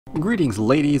Greetings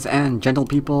ladies and gentle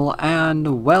people,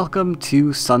 and welcome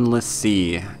to Sunless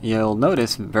Sea. You'll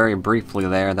notice very briefly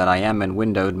there that I am in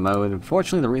windowed mode.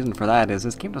 Unfortunately, the reason for that is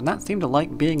this game does not seem to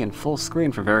like being in full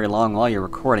screen for very long while you're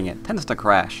recording it. It tends to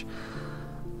crash.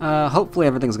 Hopefully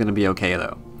everything's going to be okay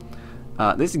though.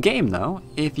 This game though,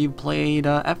 if you've played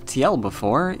FTL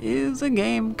before, is a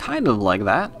game kind of like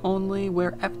that, only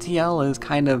where FTL is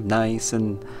kind of nice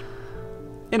and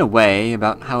in a way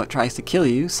about how it tries to kill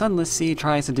you. Sunless Sea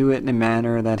tries to do it in a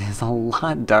manner that is a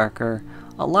lot darker,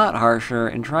 a lot harsher,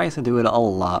 and tries to do it a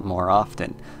lot more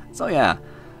often. So yeah,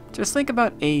 just think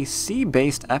about a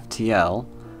sea-based FTL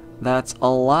that's a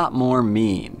lot more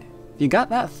mean. If you got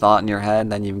that thought in your head,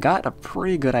 then you've got a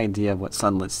pretty good idea of what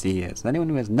Sunless Sea is. And anyone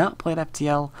who has not played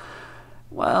FTL,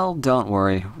 well, don't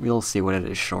worry, we'll see what it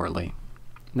is shortly.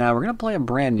 Now, we're going to play a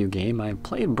brand new game. I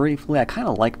played briefly, I kind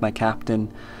of like my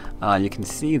captain. You can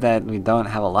see that we don't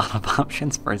have a lot of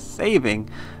options for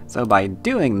saving, so by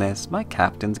doing this, my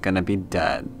captain's gonna be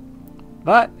dead.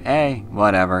 But, hey,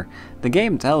 whatever. The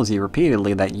game tells you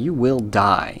repeatedly that you will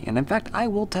die, and in fact, I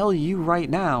will tell you right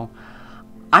now,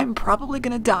 I'm probably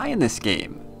gonna die in this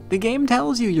game. The game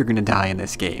tells you you're gonna die in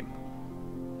this game.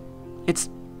 It's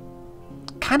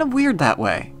kind of weird that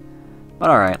way.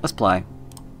 But alright, let's play.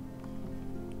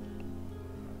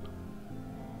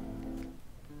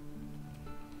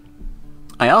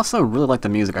 I also really like the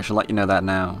music, I should let you know that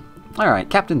now. Alright,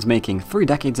 Captain's Making. 3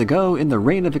 decades ago, in the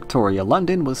reign of Victoria,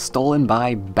 London was stolen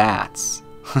by bats.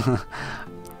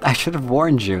 I should have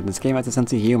warned you, this game has a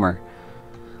sense of humor.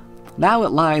 Now it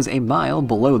lies a mile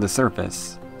below the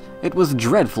surface. It was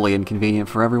dreadfully inconvenient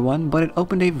for everyone, but it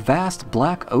opened a vast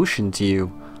black ocean to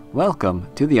you. Welcome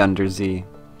to the Undersea.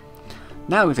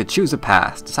 Now we have to choose a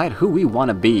path, decide who we want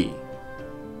to be.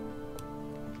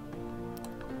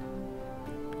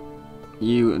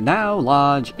 You now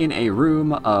lodge in a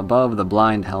room above the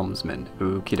blind helmsman.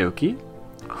 Okie dokie.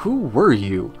 Who were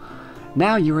you?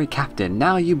 Now you're a captain.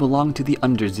 Now you belong to the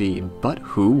Undersea. But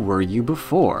who were you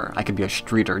before? I could be a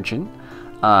street urchin.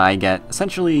 I get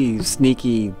essentially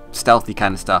sneaky, stealthy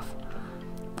kind of stuff.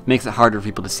 Makes it harder for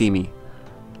people to see me.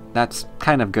 That's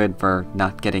kind of good for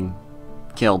not getting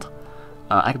killed.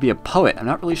 I could be a poet. I'm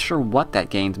not really sure what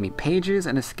that gains me. Pages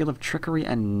and a skill of trickery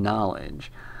and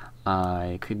knowledge.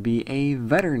 I could be a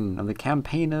veteran of the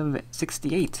campaign of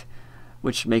 68,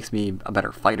 which makes me a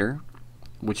better fighter,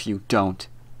 which you don't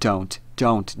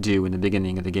do in the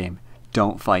beginning of the game.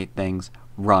 Don't fight things,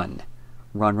 run.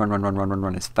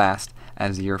 Run as fast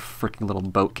as your freaking little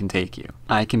boat can take you.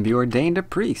 I can be ordained a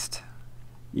priest.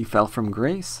 You fell from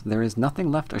grace, there is nothing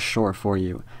left ashore for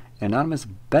you. An anonymous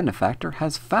benefactor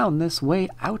has found this way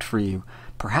out for you.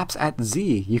 Perhaps at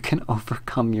Z you can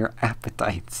overcome your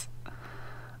appetites.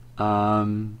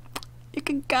 You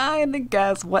can kinda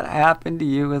guess what happened to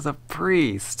you as a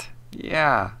priest.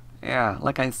 Yeah,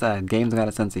 like I said, games got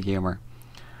a sense of humor.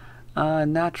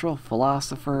 Natural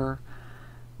philosopher,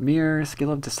 mere skill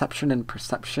of detection,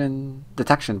 perception,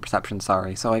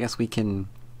 sorry. So I guess we can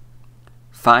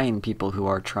find people who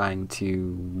are trying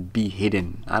to be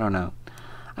hidden. I don't know.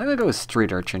 I'm gonna go with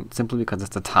street urchin, simply because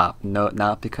it's the top,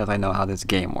 not because I know how this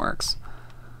game works.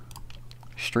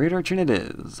 Street urchin it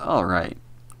is, alright.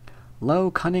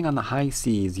 Low cunning on the high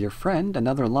seas, your friend,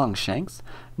 another Longshanks,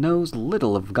 knows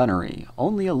little of gunnery.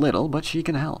 Only a little, but she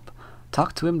can help.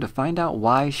 Talk to him to find out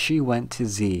why she went to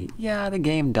Z. Yeah, the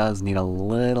game does need a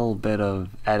little bit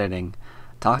of editing.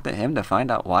 Talk to him to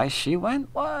find out why she went?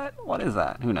 What? What is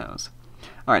that? Who knows?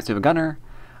 Alright, so we have a gunner.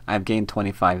 I've gained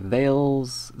 25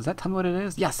 veils. Does that tell me what it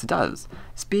is? Yes, it does.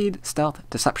 Speed, stealth,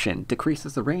 deception.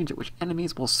 Decreases the range at which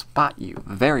enemies will spot you.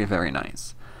 Very, very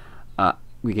nice.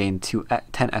 We gained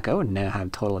 10 echo and now have a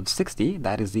total of 60.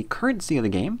 That is the currency of the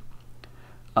game.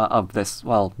 Of this,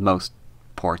 well, most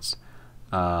ports.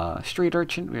 Street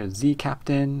urchin, we have Z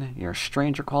captain. Your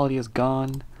stranger quality is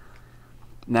gone.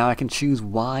 Now I can choose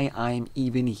why I'm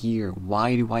even here.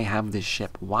 Why do I have this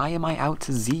ship? Why am I out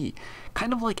to Z?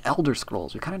 Kind of like Elder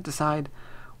Scrolls. We kind of decide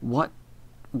what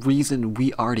reason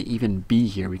we are to even be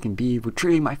here. We can be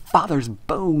retrieving my father's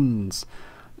bones.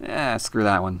 Screw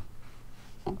that one.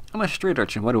 I'm a street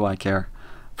urchin, what do I care?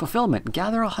 Fulfillment,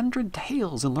 gather 100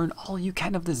 tales and learn all you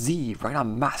can of the Z. Write a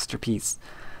masterpiece.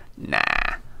 Nah.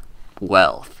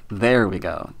 Wealth. There we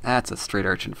go. That's a street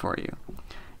urchin for you.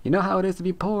 You know how it is to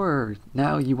be poor.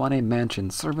 Now you want a mansion,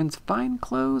 servants, fine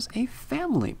clothes, a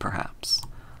family, perhaps.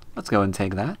 Let's go and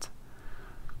take that.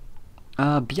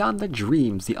 Beyond the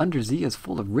dreams, the Undersea is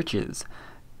full of riches.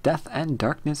 Death and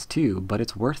darkness too, but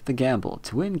it's worth the gamble.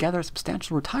 To win, gather a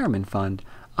substantial retirement fund,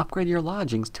 upgrade your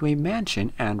lodgings to a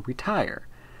mansion, and retire.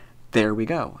 There we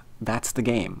go. That's the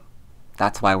game.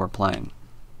 That's why we're playing.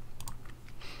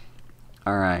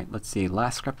 Alright, let's see.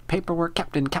 Last scrap of paperwork.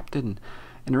 Captain.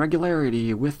 In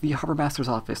regularity with the Harbormaster's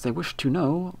office, they wish to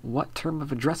know what term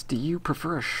of address do you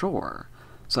prefer ashore?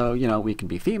 So, you know, we can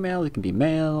be female, we can be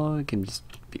male, we can just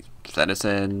be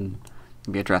citizen, we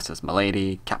can be addressed as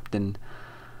milady, captain.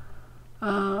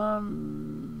 What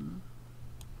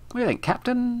do you think,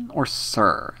 captain or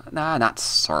sir? Nah, not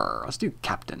sir. Let's do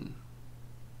captain.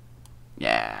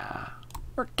 Yeah.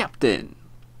 Or captain.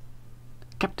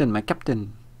 Captain, my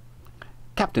captain.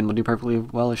 Captain will do perfectly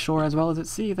well ashore as well as at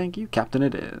sea, thank you. Captain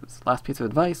it is. Last piece of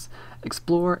advice,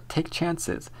 explore, take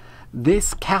chances.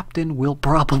 This captain will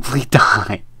probably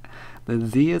die. The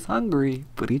Z is hungry,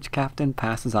 but each captain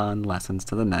passes on lessons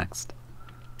to the next.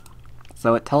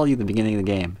 So it tells you at the beginning of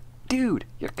the game, dude,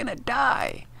 you're gonna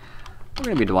die. We're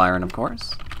gonna be Dwyrin, of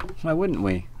course. Why wouldn't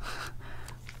we?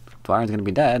 Dwyrin's gonna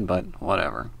be dead, but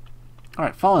whatever.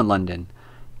 Alright, Fallen London.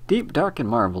 Deep, dark, and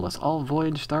marvelous. All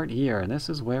voyages start here, and this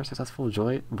is where successful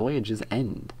voyages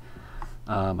end.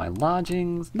 My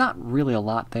lodgings, not really a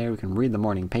lot there. We can read the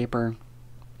morning paper,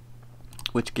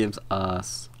 which gives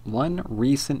us one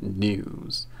recent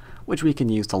news, which we can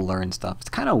use to learn stuff. It's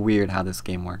kind of weird how this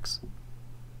game works.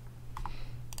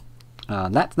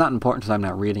 That's not important because I'm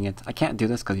not reading it. I can't do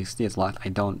this because you see it's locked. I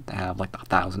don't have like the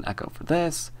 1000 echo for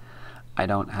this. I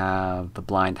don't have the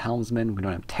blind helmsman. We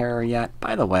don't have terror yet.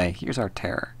 By the way, here's our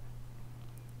terror.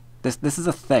 This is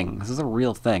a thing. This is a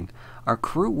real thing. Our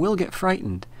crew will get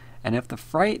frightened, and if the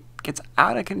fright gets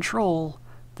out of control,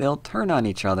 they'll turn on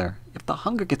each other. If the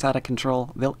hunger gets out of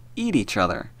control, they'll eat each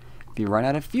other. If you run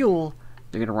out of fuel,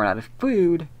 you're gonna run out of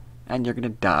food, and you're gonna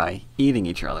die eating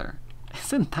each other.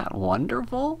 Isn't that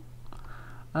wonderful?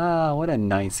 Ah, what a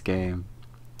nice game.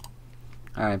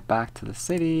 Alright, back to the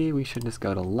city. We should just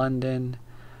go to London.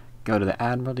 Go to the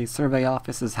Admiralty Survey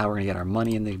Office. This is how we're gonna get our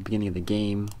money in the beginning of the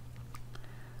game.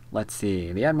 Let's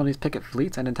see. The Admiralty's picket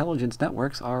fleets and intelligence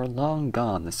networks are long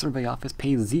gone. The Survey Office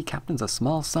pays Z captains a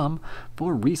small sum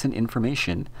for recent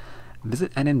information.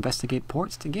 Visit and investigate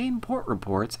ports to gain port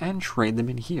reports and trade them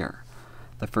in here.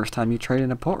 The first time you trade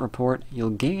in a port report,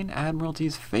 you'll gain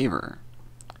Admiralty's favor.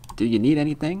 Do you need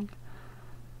anything?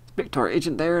 Speak to our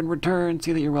agent there in return.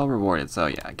 See that you're well rewarded. So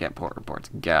yeah, get port reports.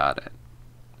 Got it.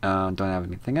 Don't have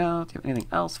anything else. Do you have anything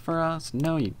else for us?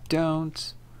 No, you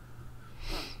don't.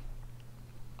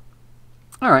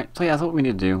 Alright, so yeah, that's what we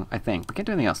need to do, I think. We can't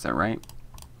do anything else there, right?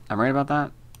 I'm right about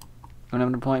that? Don't have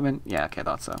an appointment? Yeah, okay, I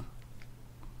thought so.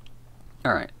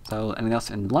 Alright, so anything else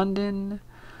in London?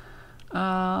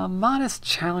 Modest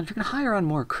challenge. We can hire on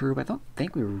more crew, but I don't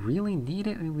think we really need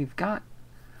it. I mean, we've got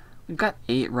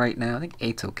 8 right now. I think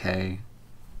 8's okay.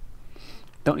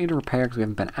 Don't need to repair because we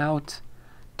haven't been out.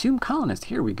 Tomb colonist,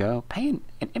 here we go. An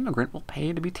immigrant will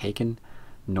pay to be taken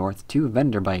north to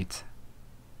Venderbite.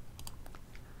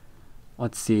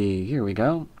 Let's see, here we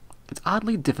go. It's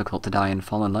oddly difficult to die in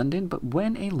Fallen London, but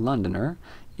when a Londoner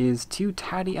is too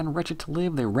tatty and wretched to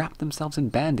live, they wrap themselves in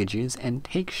bandages and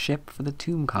take ship for the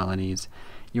tomb colonies.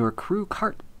 Your crew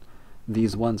cart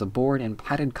these ones aboard in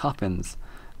padded coffins.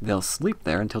 They'll sleep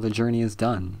there until the journey is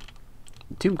done.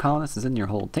 The tomb colonist is in your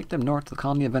hold. Take them north to the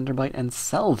colony of Venderbite and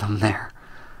sell them there.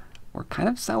 We're kind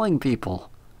of selling people.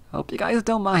 Hope you guys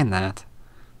don't mind that.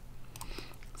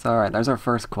 So alright, there's our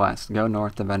first quest. Go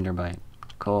north to Venderbite.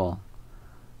 Cool.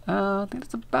 I think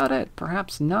that's about it.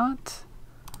 Perhaps not.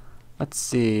 Let's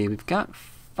see. We've got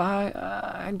 5.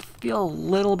 I'd feel a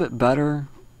little bit better.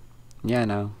 Yeah, I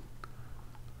know.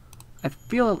 I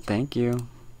feel, thank you,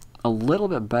 a little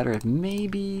bit better if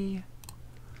maybe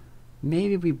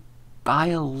we buy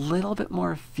a little bit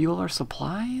more fuel or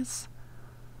supplies.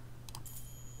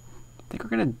 I think we're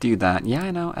gonna do that. Yeah,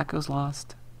 I know. Echo's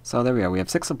lost. So there we are. We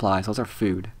have 6 supplies. Those are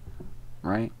food,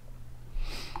 right?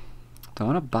 So I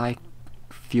want to buy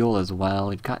fuel as well.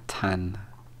 We've got 10.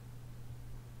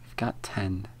 We've got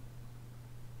 10.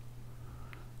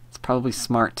 It's probably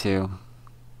smart too.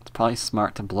 It's probably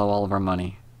smart to blow all of our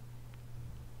money.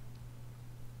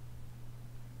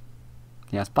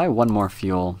 Yeah, let's buy 1 more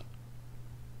fuel.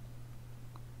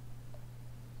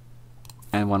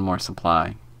 And 1 more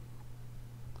supply.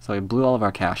 So we blew all of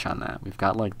our cash on that. We've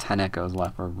got like 10 echoes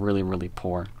left. We're really, really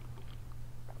poor.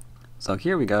 So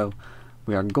here we go.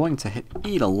 We are going to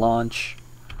eat a launch.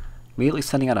 Immediately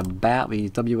sending out a bat. We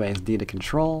use WASD to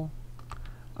control.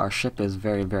 Our ship is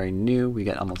very, very new. We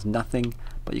get almost nothing.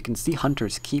 But you can see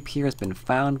Hunter's Keep here has been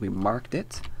found. We marked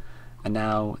it. And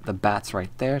now the bat's right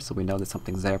there, so we know that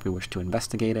something's there if we wish to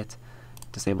investigate it.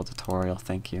 Disable tutorial,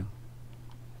 thank you.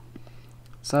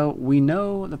 So we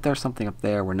know that there's something up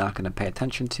there. We're not going to pay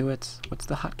attention to it. What's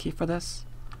the hotkey for this?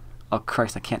 Oh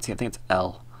Christ, I can't see it. I think it's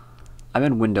L. I'm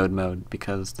in windowed mode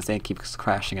because this thing keeps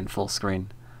crashing in full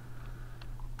screen.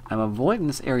 I'm avoiding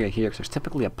this area here because there's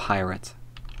typically a pirate.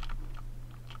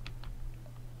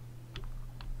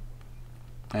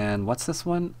 And what's this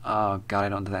one? Oh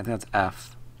god, I think that's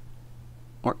F.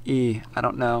 Or E, I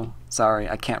don't know. Sorry,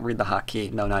 I can't read the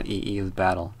hotkey. No, not E. E is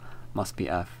battle. Must be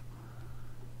F.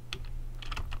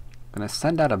 I'm gonna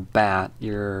send out a bat.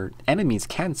 Your enemies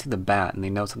can see the bat and they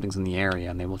know something's in the area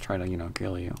and they will try to, you know,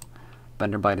 kill you.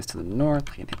 Benderbite is to the north.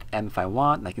 I can hit M if I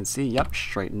want, and I can see, yep,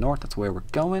 straight north. That's where we're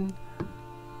going.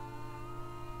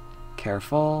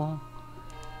 Careful.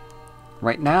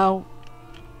 Right now,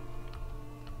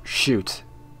 shoot.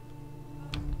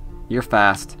 You're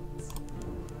fast.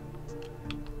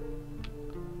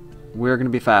 We're gonna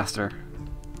be faster.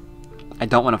 I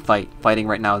don't want to fight. Fighting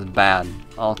right now is bad.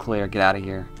 All clear. Get out of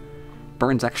here.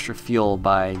 Burns extra fuel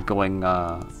by going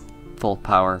full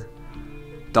power.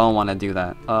 Don't want to do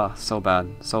that. Oh, so bad.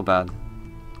 So bad.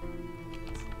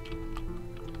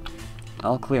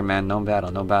 All clear, man. No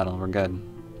battle. No battle. We're good.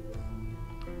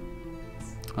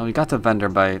 Oh, we got the vendor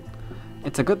bite.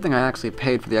 It's a good thing I actually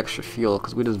paid for the extra fuel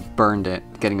because we just burned it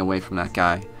getting away from that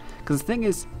guy. Because the thing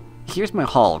is, here's my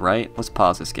hull, right? Let's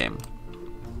pause this game.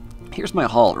 Here's my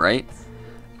hull, right?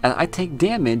 And I take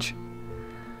damage.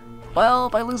 Well,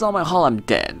 if I lose all my hull, I'm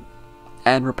dead.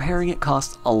 And repairing it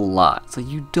costs a lot. So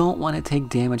you don't want to take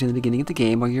damage in the beginning of the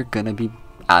game or you're going to be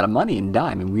out of money and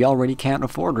die. I mean, we already can't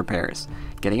afford repairs.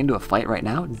 Getting into a fight right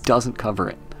now doesn't cover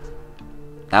it.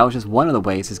 That was just one of the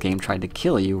ways this game tried to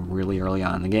kill you really early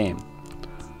on in the game.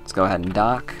 Let's go ahead and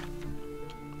dock.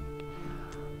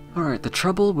 Alright, the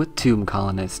trouble with tomb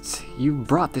colonists. You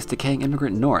brought this decaying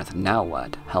immigrant north. Now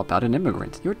what? Help out an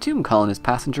immigrant. Your tomb colonist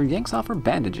passenger yanks off her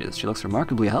bandages. She looks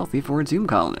remarkably healthy for a tomb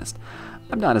colonist.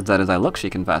 I'm not as dead as I look, she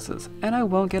confesses, and I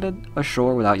won't get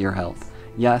ashore without your help.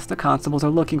 Yes, the constables are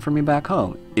looking for me back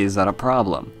home. Is that a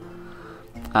problem?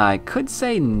 I could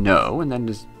say no and then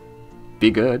just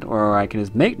be good, or I can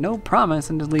just make no promise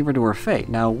and just leave her to her fate.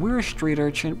 Now, we're a street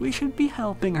urchin. We should be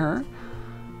helping her.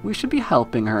 We should be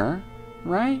helping her,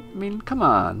 right? I mean, come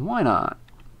on. Why not?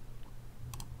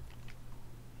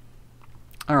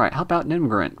 Alright, help out an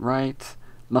immigrant, right?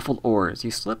 Muffled oars.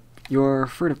 You slip your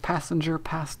furtive passenger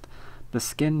past the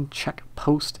skin check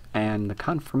post and the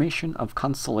confirmation of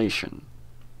consolation.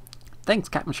 Thanks,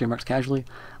 Captain, she remarks casually.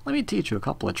 Let me teach you a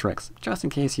couple of tricks, just in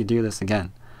case you do this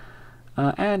again.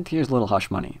 And here's a little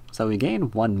hush money. So we gain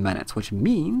 1 minute, which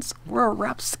means we're a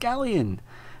rapscallion.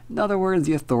 In other words,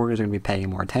 the authorities are going to be paying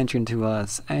more attention to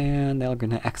us, and they're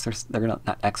going to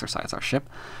not exercise our ship.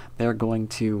 They're going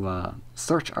to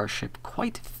search our ship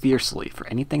quite fiercely for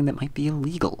anything that might be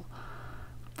illegal.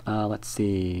 Let's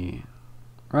see.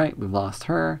 Right, we've lost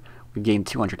her. We gained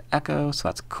 200 echo, so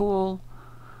that's cool.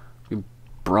 We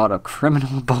brought a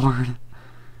criminal aboard.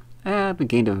 And we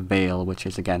gained a veil, which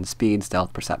is, again, speed,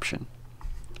 stealth, perception.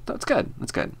 So it's good.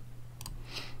 That's good.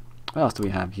 What else do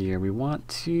we have here? We want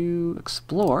to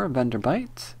explore Vendor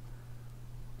Bite.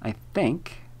 I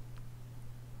think.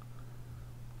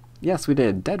 Yes, we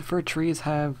did. Dead fir trees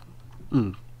have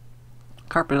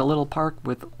carpeted a little park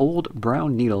with old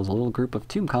brown needles. A little group of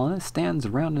tomb colonists stands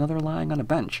around another lying on a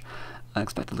bench.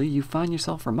 Unexpectedly, you find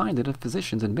yourself reminded of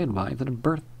physicians and midwives at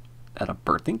a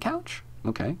birthing couch?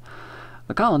 Okay.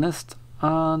 The colonist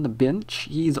on the bench,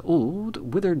 he's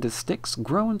old, withered to sticks,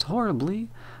 groans horribly,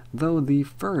 though the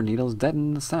fir needles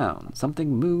deaden the sound.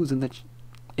 Something moves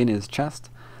in his chest,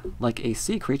 like a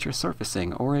sea creature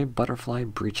surfacing or a butterfly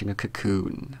breaching a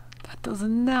cocoon. That does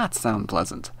not sound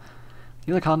pleasant.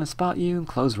 The other colonists spot you and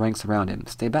close ranks around him.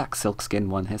 Stay back, Silkskin,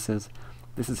 one hisses.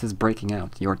 This is his breaking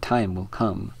out. Your time will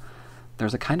come.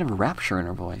 There's a kind of rapture in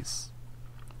her voice.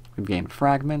 We've gained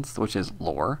fragments, which is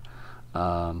lore.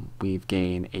 We've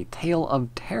gained a Tale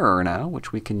of Terror now,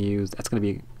 which we can use. That's going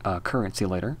to be currency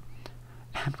later.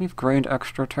 And we've gained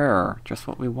extra terror, just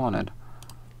what we wanted.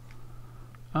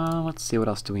 Let's see, what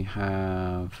else do we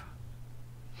have?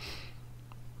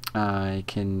 I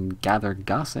can gather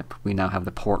gossip. We now have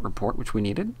the port report, which we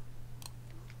needed.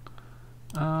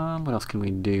 What else can we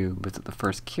do? Visit the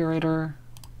first curator.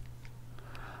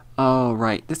 Oh,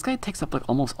 right. This guy takes up like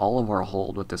almost all of our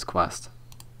hold with this quest.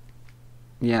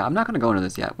 Yeah, I'm not going to go into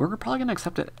this yet. We're probably going to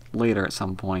accept it later at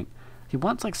some point. He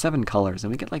wants like 7 colors,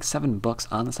 and we get like 7 books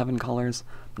on the 7 colors.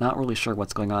 Not really sure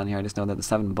what's going on here. I just know that the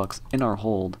 7 books in our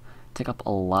hold take up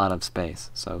a lot of space,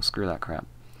 so screw that crap.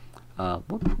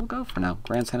 We'll go for now.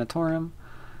 Grand Sanatorium.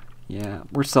 Yeah,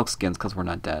 we're Silkskins because we're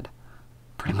not dead.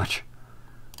 Pretty much.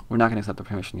 We're not going to accept the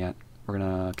permission yet. We're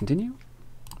going to continue.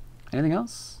 Anything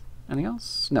else? Anything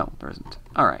else? No, there isn't.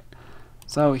 Alright.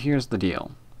 So here's the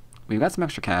deal. We've got some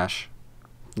extra cash.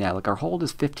 Yeah, look, our hold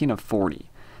is 15 of 40.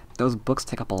 Those books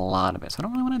take up a lot of it, so I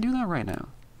don't really want to do that right now.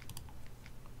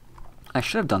 I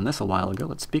should have done this a while ago.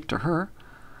 Let's speak to her.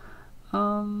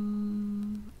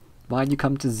 Why'd you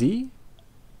come to Z?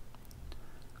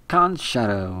 Khan's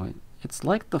Shadow. It's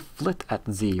like the flit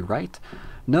at Z, right?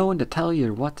 No one to tell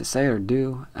you what to say or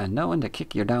do, and no one to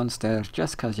kick you downstairs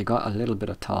just 'cause you got a little bit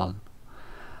of tall.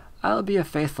 I'll be a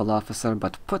faithful officer,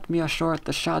 but put me ashore at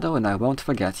the Shadow and I won't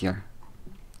forget you.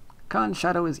 Khan's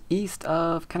Shadow is east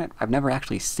of... I've never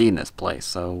actually seen this place,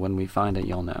 so when we find it,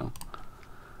 you'll know.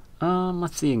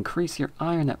 Let's see. Increase your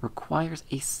iron. That requires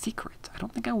a secret. I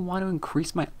don't think I want to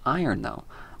increase my iron, though.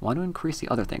 I want to increase the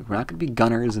other thing. We're not going to be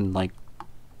gunners and, like,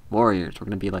 warriors. We're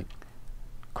going to be, like,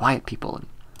 quiet people and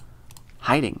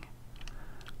hiding.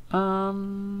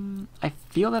 I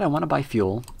feel that I want to buy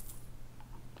fuel.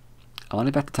 I want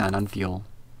to get back to 10 on fuel.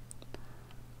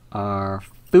 Our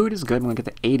food is good. We're going to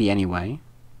get to 80 anyway.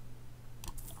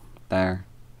 There.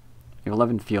 We have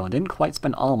 11 fuel. I didn't quite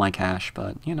spend all my cash,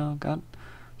 but, you know,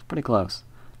 it's pretty close.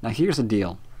 Now, here's the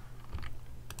deal.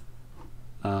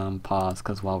 Pause,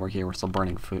 because while we're here, we're still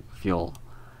burning fuel.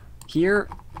 Here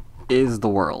is the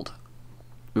world.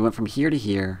 We went from here to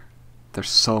here. There's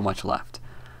so much left.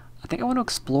 I think I want to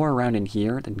explore around in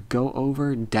here, then go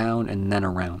over, down, and then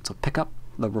around. So pick up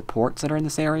the reports that are in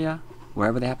this area,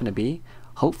 wherever they happen to be,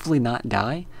 hopefully not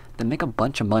die, then make a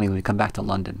bunch of money when we come back to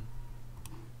London.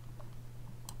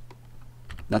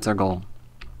 That's our goal.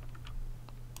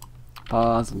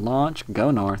 Pause, launch,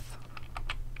 go north.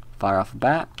 Fire off a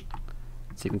bat,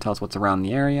 so you can tell us what's around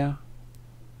the area.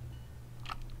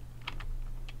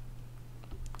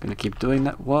 Gonna keep doing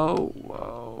that. Whoa,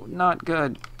 whoa, not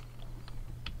good.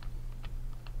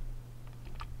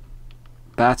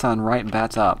 Bats on right,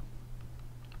 bats up.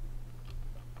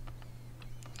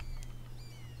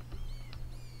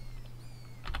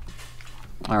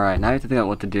 Alright, now you have to think about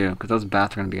what to do, because those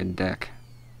bats are going to be a dick.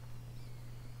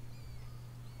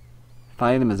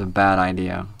 Fighting them is a bad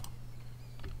idea.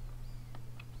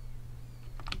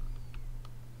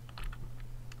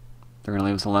 They're going to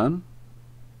leave us alone?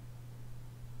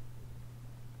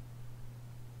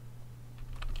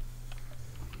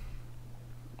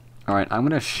 Alright, I'm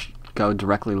going to go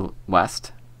directly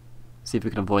west. See if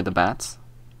we can avoid the bats.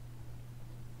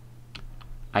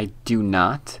 I do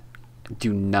not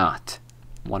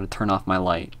want to turn off my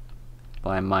light,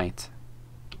 but I might.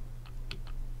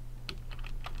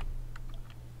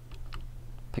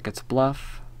 Pickett's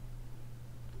Bluff.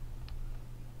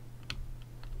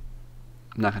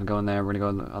 I'm not going to go in there. We're going to go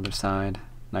on the other side.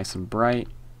 Nice and bright.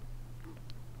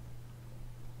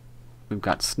 We've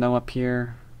got snow up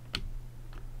here.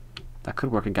 That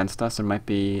could work against us. There might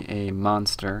be a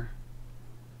monster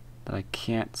that I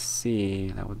can't see.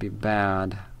 That would be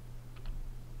bad.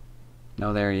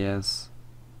 No, there he is.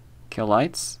 Kill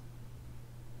lights?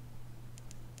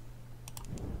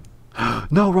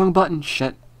 No, wrong button!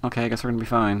 Shit. Okay, I guess we're gonna be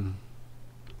fine.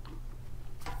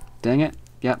 Dang it.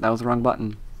 Yeah, that was the wrong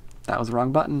button. That was the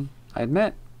wrong button. I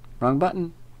admit. Wrong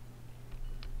button.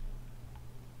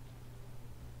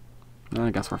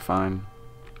 I guess we're fine.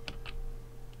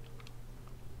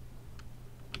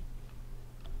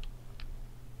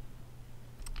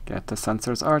 Get to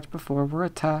Censor's Arch before we're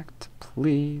attacked.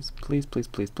 Please, please, please,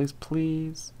 please, please,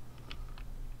 please.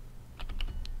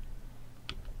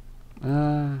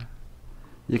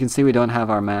 You can see we don't have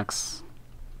our max.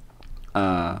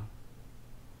 Yeah,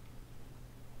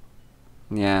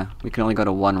 we can only go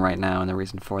to 1 right now, and the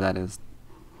reason for that is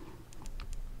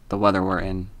the weather we're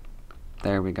in.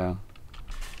 There we go.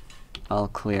 All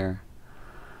clear.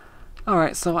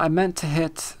 Alright, so I meant to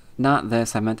hit... Not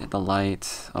this, I meant to hit the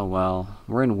light. Oh well.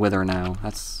 We're in Wither now.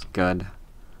 That's good.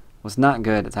 What's not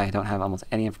good is I don't have almost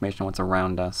any information on what's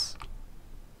around us.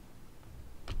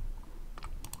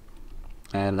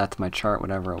 And that's my chart,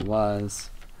 whatever it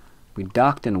was. We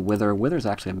docked in Wither. Wither's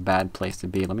actually a bad place to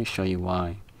be. Let me show you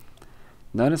why.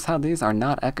 Notice how these are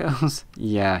not echoes?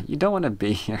 Yeah, you don't want to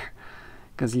be here.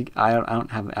 Because I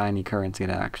don't have any currency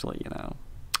to actually, you know,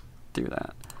 do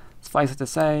that. Suffice it to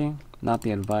say, not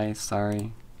the advice,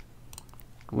 sorry.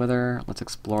 Wither, let's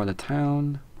explore the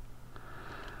town.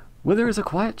 Wither is a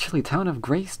quiet, chilly town of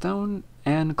gray stone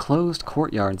and closed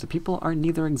courtyards. The people are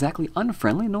neither exactly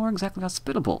unfriendly nor exactly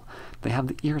hospitable. They have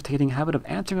the irritating habit of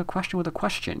answering a question with a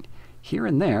question. Here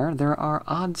and there are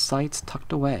odd sights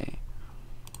tucked away.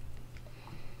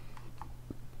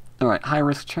 Alright, high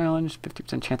risk challenge,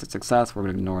 50% chance of success. We're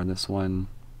going to ignore this one.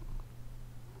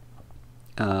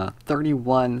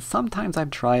 31. Sometimes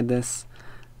I've tried this,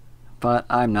 but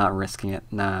I'm not risking it.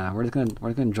 Nah, we're gonna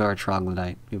enjoy our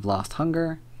troglodyte. We've lost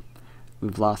hunger,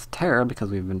 we've lost terror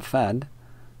because we've been fed,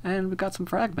 and we've got some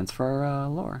fragments for our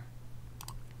lore.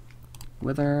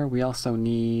 Wither, we also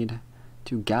need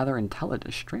to gather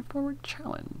intelligence. Straightforward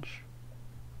challenge.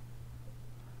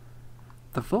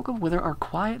 The folk of Wither are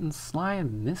quiet and sly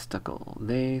and mystical.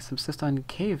 They subsist on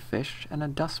cave fish and a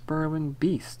dust-burrowing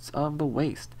beasts of the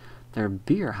waste. Their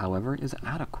beer, however, is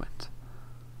adequate.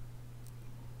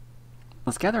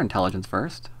 Let's gather intelligence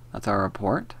first. That's our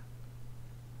report.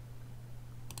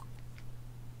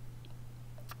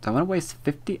 So I want to waste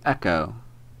 50 echo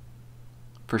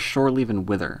for shore leave and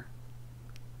wither.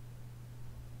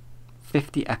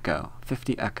 50 echo.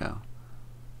 50 echo.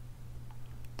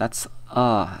 That's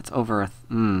over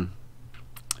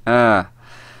I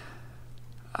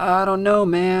don't know,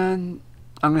 man.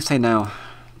 I'm gonna say no.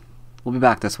 We'll be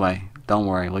back this way. Don't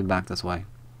worry, we'll be back this way.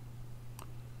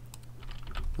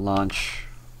 Launch.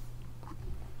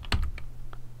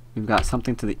 We've got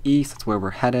something to the east. That's where we're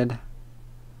headed.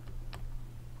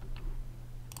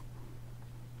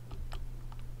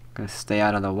 Gonna stay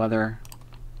out of the weather.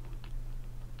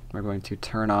 We're going to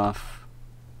turn off.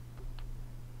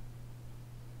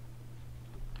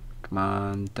 Come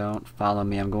on, don't follow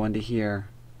me. I'm going to here.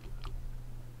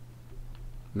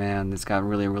 Man, it's got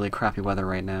really, really crappy weather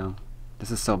right now. This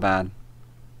is so bad.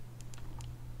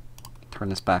 Turn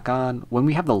this back on. When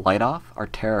we have the light off, our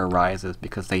terror rises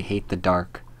because they hate the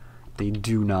dark. They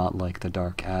do not like the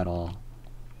dark at all.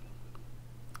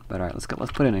 But alright, let's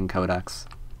put it in codex.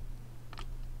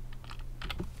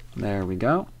 There we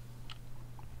go.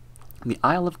 The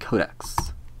Isle of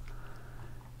Codex.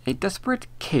 A desperate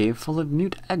cave full of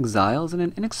mute exiles and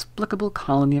an inexplicable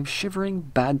colony of shivering,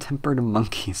 bad-tempered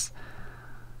monkeys.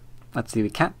 Let's see, we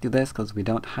can't do this because we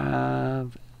don't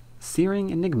have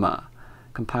Searing Enigma.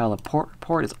 Compile a port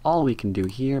report is all we can do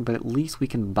here, but at least we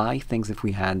can buy things if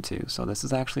we had to. So this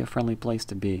is actually a friendly place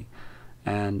to be.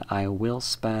 And I will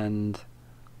spend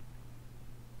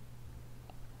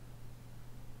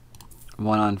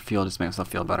 1 on fuel just to make myself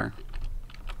feel better.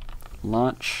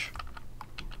 Launch.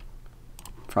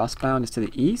 Frostbound is to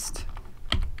the east.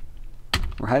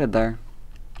 We're headed there.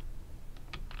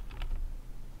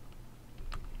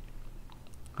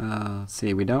 Let's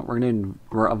see.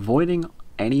 We're avoiding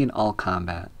any and all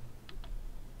combat.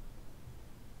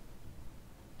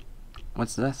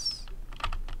 What's this?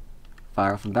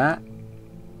 Fire off the bat.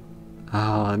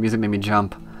 Oh, the music made me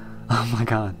jump. Oh my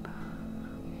god.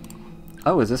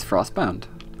 Oh, is this Frostbound?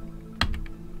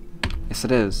 Yes,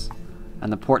 it is.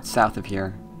 And the port south of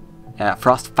here. Yeah,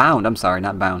 Frostfound, I'm sorry,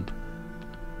 not bound.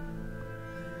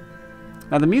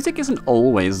 Now the music isn't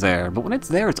always there, but when it's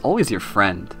there, it's always your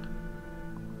friend.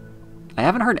 I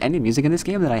haven't heard any music in this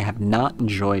game that I have not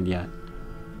enjoyed yet.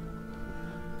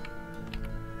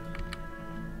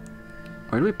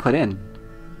 Where do we put in?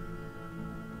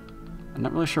 I'm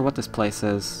not really sure what this place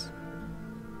is.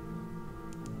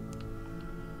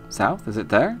 South? Is it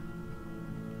there?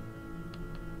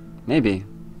 Maybe.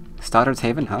 Stoddard's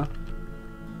Haven, huh?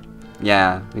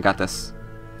 Yeah, we got this.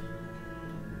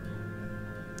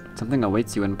 Something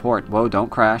awaits you in port. Whoa, don't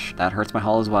crash. That hurts my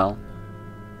hull as well.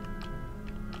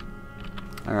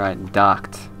 Alright,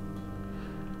 docked.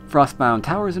 Frostbound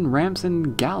towers and ramps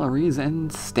and galleries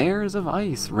and stairs of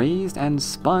ice, raised and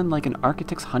spun like an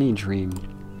architect's honey dream.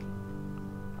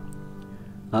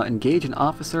 Engage an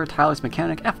officer, tireless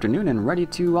mechanic, afternoon, and ready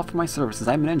to offer my services.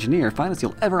 I'm an engineer, finest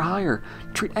you'll ever hire.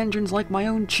 Treat engines like my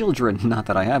own children. Not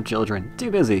that I have children.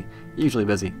 Too busy. Usually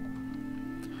busy.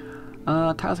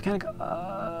 Tireless mechanic,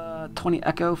 20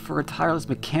 echo for a tireless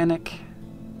mechanic.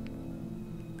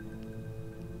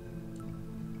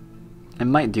 I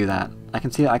might do that. I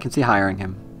can see hiring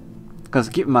him. Because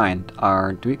keep in mind,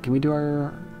 can we do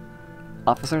our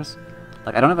officers?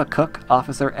 Like, I don't have a cook,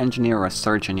 officer, engineer, or a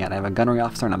surgeon yet. I have a gunnery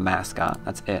officer and a mascot.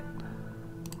 That's it.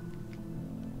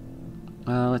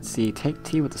 Let's see. Take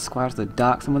tea with the squires of the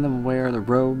dock. Some of them wear the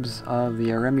robes of the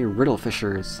Aremi riddle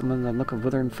fishers. Some of them look of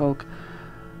withering folk,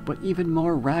 but even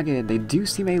more ragged. They do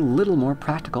seem a little more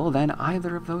practical than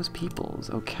either of those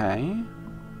peoples. Okay.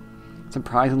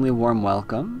 Surprisingly warm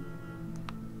welcome.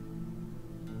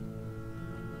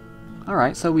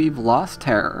 Alright, so we've lost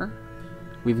terror.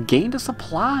 We've gained a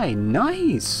supply.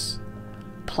 Nice!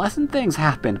 Pleasant things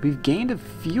happened. We've gained a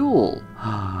fuel.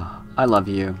 I love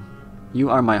you.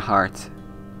 You are my heart.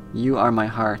 You are my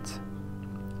heart.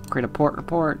 Create a port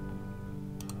report.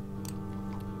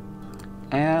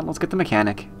 And let's get the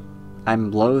mechanic.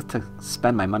 I'm loath to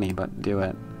spend my money, but do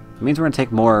it. It means we're going to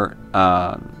take more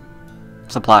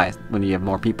supplies when you have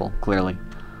more people, clearly.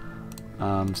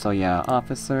 So yeah,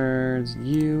 officers,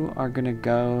 you are going to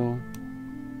go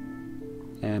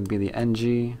and be the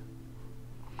NG.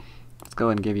 Let's go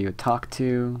and give you a talk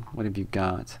to. What have you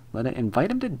got?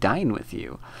 Invite him to dine with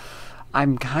you.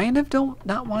 I'm kind of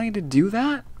not wanting to do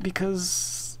that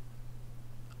because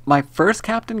my first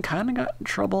captain kind of got in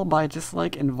trouble by just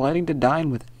like inviting to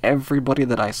dine with everybody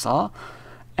that I saw.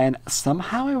 And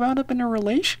somehow I wound up in a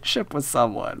relationship with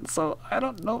someone. So I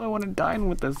don't know if I want to dine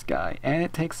with this guy. And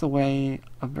it takes away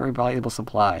a very valuable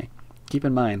supply. Keep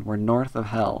in mind, we're north of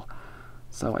hell.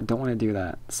 So I don't want to do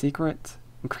that. Secret,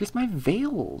 increase my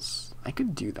veils. I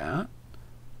could do that.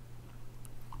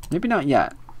 Maybe not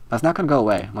yet. That's not going to go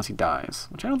away unless he dies.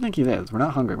 Which I don't think he is. We're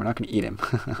not hungry. We're not going to eat him.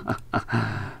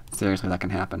 Seriously, that can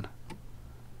happen.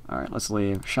 Alright, let's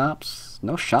leave. Shops.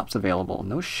 No shops available.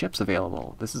 No ships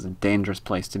available. This is a dangerous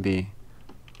place to be.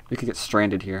 We could get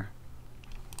stranded here.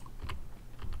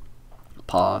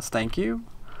 Pause. Thank you.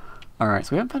 Alright,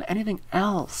 so we haven't found anything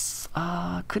else.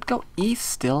 Could go east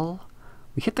still.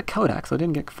 We hit the codex, so it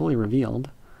didn't get fully revealed.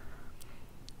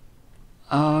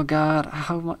 Oh god,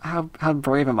 how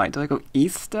brave am I? Do I go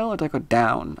east still, or do I go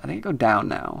down? I think I go down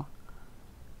now.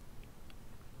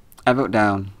 I vote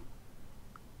down.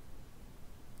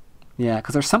 Yeah,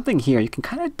 because there's something here. You can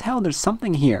kind of tell there's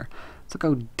something here. So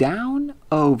go down,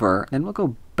 over, then we'll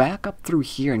go back up through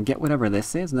here and get whatever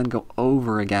this is, and then go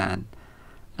over again.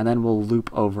 And then we'll loop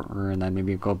over, and then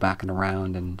maybe go back and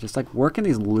around, and just like work in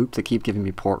these loops that keep giving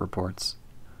me port reports.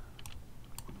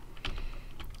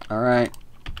 Alright.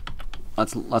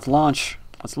 Let's launch.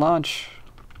 Let's launch.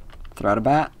 Throw out a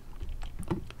bat.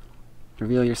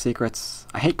 Reveal your secrets.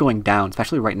 I hate going down,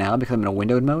 especially right now because I'm in a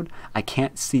windowed mode. I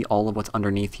can't see all of what's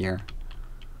underneath here.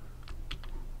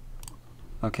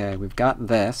 Okay, we've got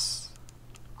this.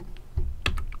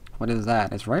 What is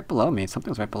that? It's right below me.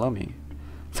 Something's right below me.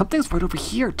 Something's right over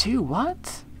here too.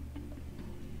 What?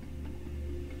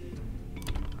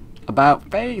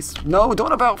 About face. No,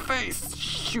 don't about face.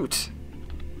 Shoot.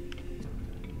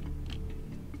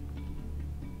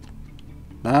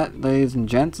 That, ladies and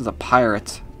gents, is a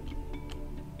pirate.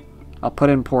 I'll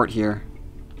put in port here.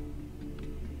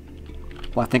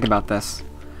 Well, think about this.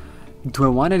 Do I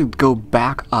want to go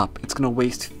back up? It's going to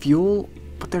waste fuel,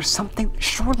 but there's something...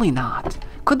 Surely not.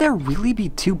 Could there really be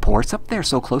two ports up there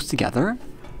so close together?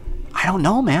 I don't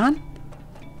know, man.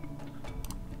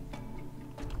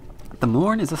 The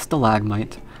Morn is a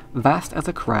stalagmite, vast as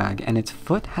a crag, and its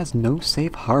foot has no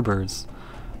safe harbors.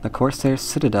 The Corsair's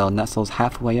citadel nestles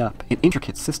halfway up, an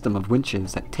intricate system of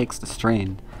winches that takes the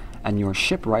strain, and your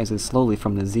ship rises slowly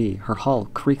from the Z. Her hull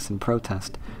creaks in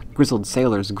protest. Grizzled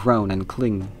sailors groan and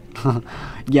cling.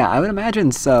 Yeah, I would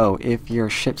imagine so if your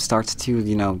ship starts to,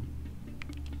 you know...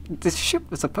 This ship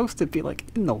is supposed to be, like,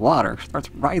 in the water,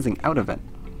 starts rising out of it.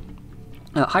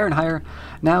 Higher and higher,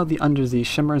 now the undersea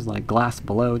shimmers like glass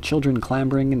below. Children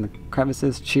clambering in the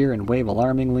crevices cheer and wave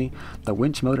alarmingly. The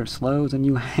winch motor slows and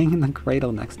you hang in the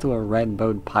cradle next to a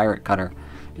red-bowed pirate cutter.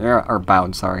 Yeah, or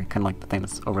bowed, sorry, kind of like the thing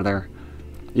that's over there.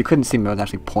 You couldn't see me, I was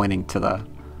actually pointing to the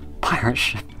pirate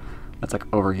ship that's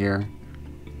like over here.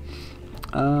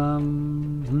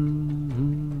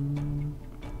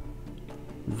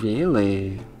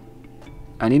 Really?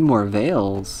 I need more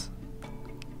veils.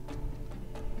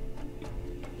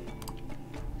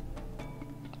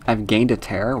 I've gained a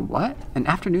terror. What? An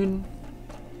afternoon?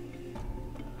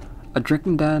 A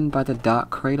drinking den by the dock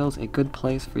cradles, a good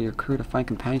place for your crew to find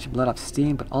companionship, let off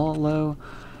steam, but all low.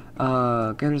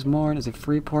 Gators Morn is a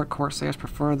free port. Corsairs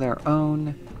prefer their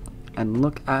own. And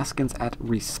look askance at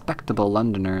respectable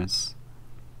Londoners.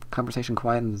 Conversation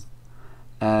quietens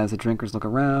as the drinkers look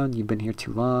around. You've been here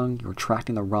too long. You're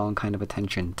attracting the wrong kind of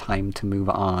attention. Time to move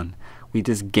on. We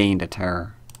just gained a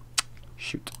terror.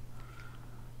 Shoot.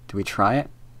 Do we try it?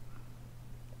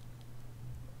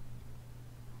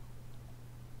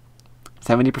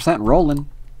 70% rolling.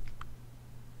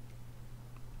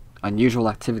 Unusual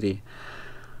activity.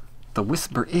 The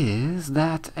whisper is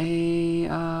that a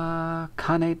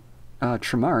Khanate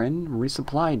Trimaran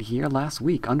resupplied here last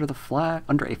week under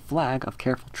a flag of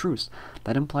careful truce.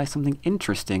 That implies something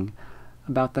interesting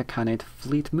about the Khanate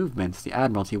fleet movements. The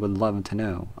Admiralty would love to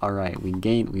know. All right, we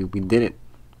did it.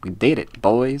 We did it,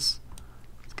 boys.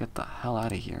 Let's get the hell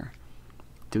out of here.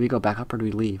 Do we go back up or do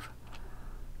we leave?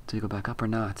 Do we go back up or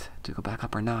not? Do we go back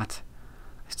up or not?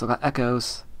 I still got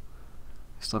echoes.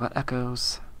 I still got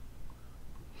echoes.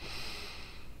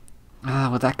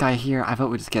 With that guy here, I vote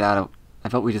we just get out. I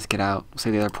vote we just get out.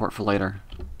 Save the other port for later.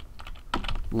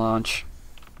 Launch.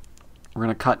 We're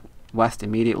gonna cut west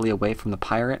immediately away from the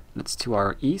pirate that's to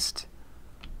our east.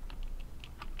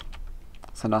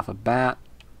 Send off a bat.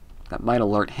 That might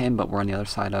alert him, but we're on the other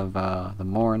side of the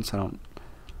Morn, so I don't...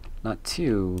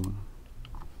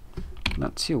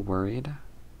 Not too worried.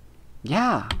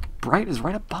 Yeah! Bright is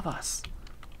right above us.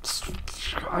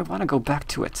 I want to go back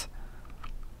to it.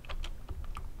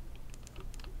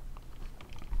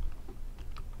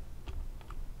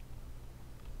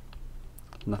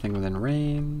 Nothing within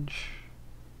range.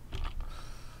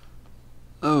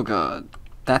 Oh god.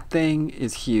 That thing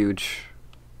is huge.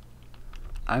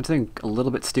 I'm doing a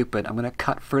little bit stupid. I'm gonna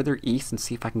cut further east and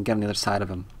see if I can get on the other side of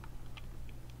him.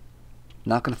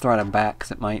 Not gonna throw it out back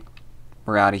because it might.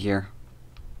 We're out of here.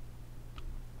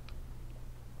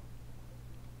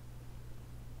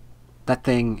 That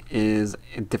thing is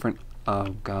a different.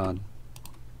 Oh god.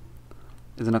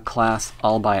 Is in a class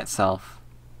all by itself.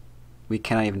 We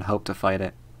cannot even hope to fight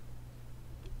it.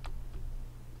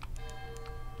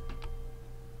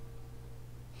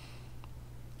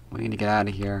 We need to get out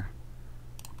of here.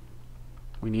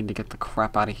 We need to get the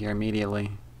crap out of here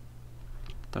immediately.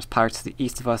 There's pirates to the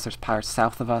east of us, there's pirates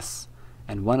south of us,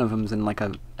 and one of them's in like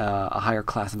a higher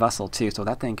class vessel too, so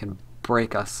that thing can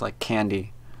break us like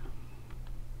candy.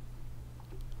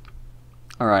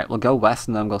 Alright, we'll go west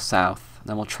and then go south.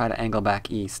 Then we'll try to angle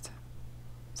back east.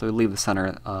 So we leave the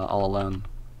center all alone.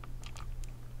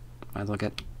 Might as well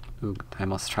get... Ooh, I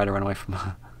almost tried to run away from...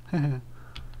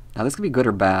 Now this could be good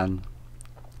or bad.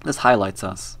 This highlights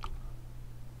us.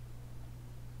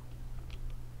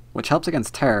 Which helps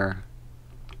against terror.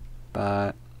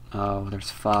 But... Oh,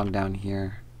 there's fog down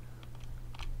here.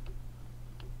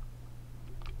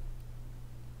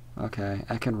 Okay,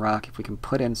 I can rock if we can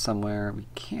put in somewhere. We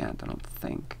can't, I don't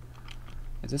think.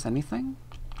 Is this anything?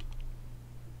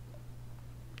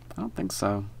 I don't think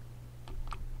so.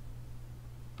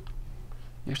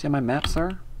 You actually have my map,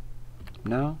 sir?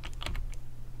 No?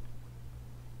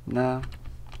 No?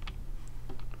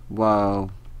 Whoa.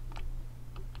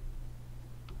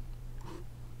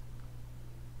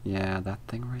 Yeah, that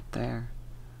thing right there.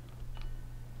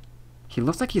 He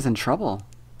looks like he's in trouble.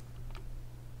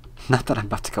 Not that I'm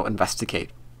about to go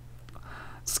investigate.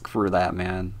 Screw that,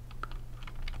 man.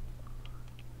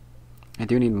 I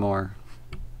do need more.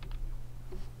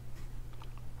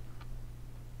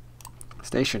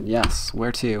 Station, yes.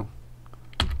 Where to?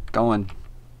 Going.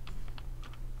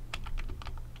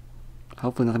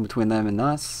 Hopefully nothing between them and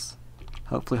us.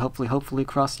 Hopefully, hopefully, hopefully,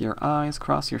 cross your eyes,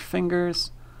 cross your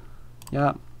fingers.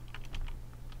 Yep.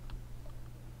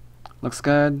 Looks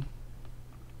good.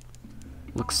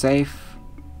 Looks safe.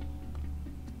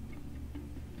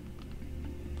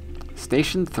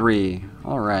 Station 3.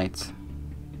 Alright.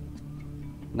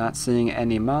 Not seeing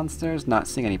any monsters, not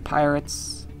seeing any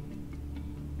pirates.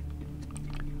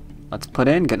 Let's put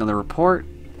in, get another report.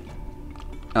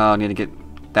 Oh, I need to get...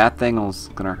 That thing was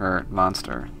gonna hurt.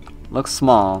 Monster. Looks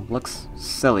small, looks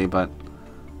silly, but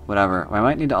whatever. I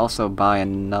might need to also buy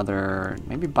another...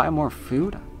 Maybe buy more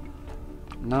food?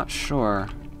 Not sure.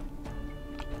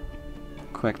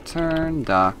 Quick turn,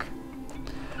 dock.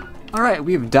 Alright,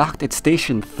 we have docked at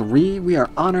Station 3. We are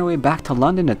on our way back to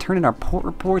London to turn in our port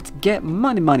reports, get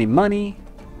money, money, money,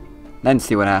 then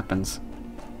see what happens.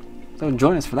 So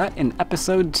join us for that in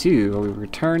Episode 2, where we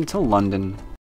return to London.